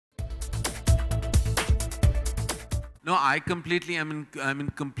No, I'm in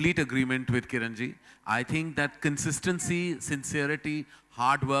complete agreement with Kiranji. I think that consistency, sincerity,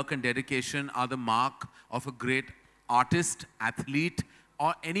 hard work and dedication are the mark of a great artist, athlete,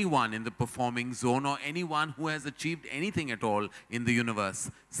 or anyone in the performing zone, or anyone who has achieved anything at all in the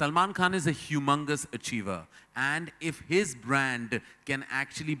universe. Salman Khan is a humongous achiever. And if his brand can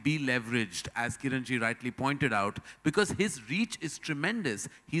actually be leveraged, as Kiranji rightly pointed out, because his reach is tremendous.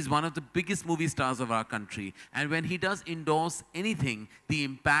 He's one of the biggest movie stars of our country. And when he does endorse anything, the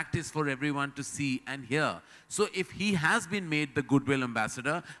impact is for everyone to see and hear. So if he has been made the goodwill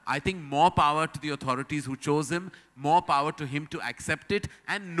ambassador, I think more power to the authorities who chose him, more power to him to accept it,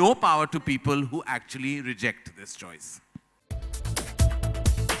 and no power to people who actually reject this choice.